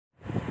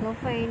Hello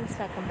friends,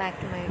 welcome back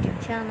to my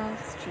YouTube channel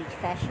Street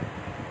Fashion.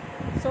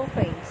 So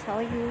friends, how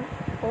are you?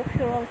 Hope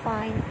you're all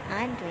fine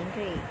and doing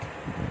great.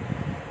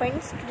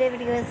 Friends, today's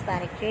video is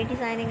about great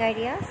designing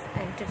ideas,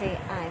 and today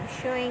I am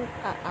showing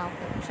a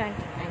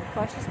trendy and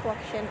gorgeous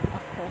collection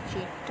of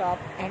crochet top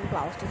and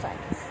blouse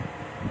designs.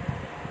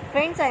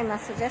 Friends, I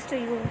must suggest to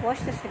you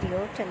watch this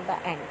video till the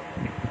end,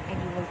 and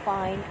you will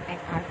find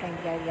our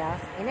trendy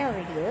ideas in our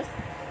videos.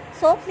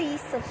 So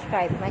please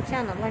subscribe my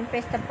channel and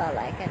press the bell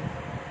icon.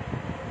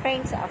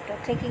 Friends, after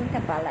clicking the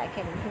bell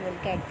icon, you will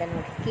get the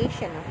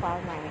notification of all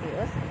my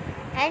videos,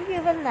 and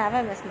you will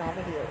never miss my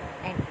video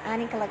and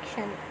any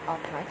collection of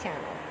my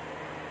channel.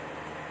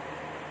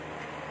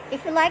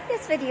 If you like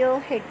this video,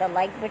 hit the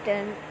like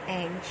button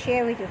and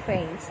share with your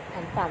friends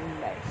and family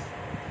members.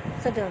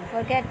 So don't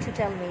forget to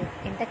tell me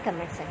in the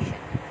comment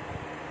section.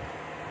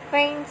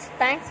 Friends,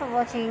 thanks for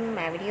watching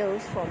my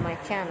videos from my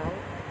channel.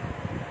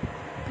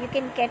 You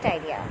can get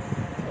ideas.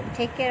 So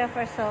take care of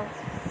yourselves.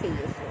 See you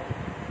soon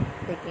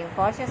with new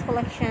gorgeous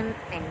collection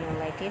and new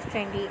latest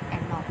trendy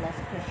and marvelous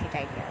crochet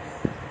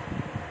ideas.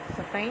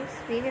 So friends,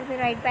 we will be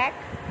right back.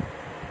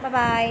 Bye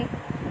bye.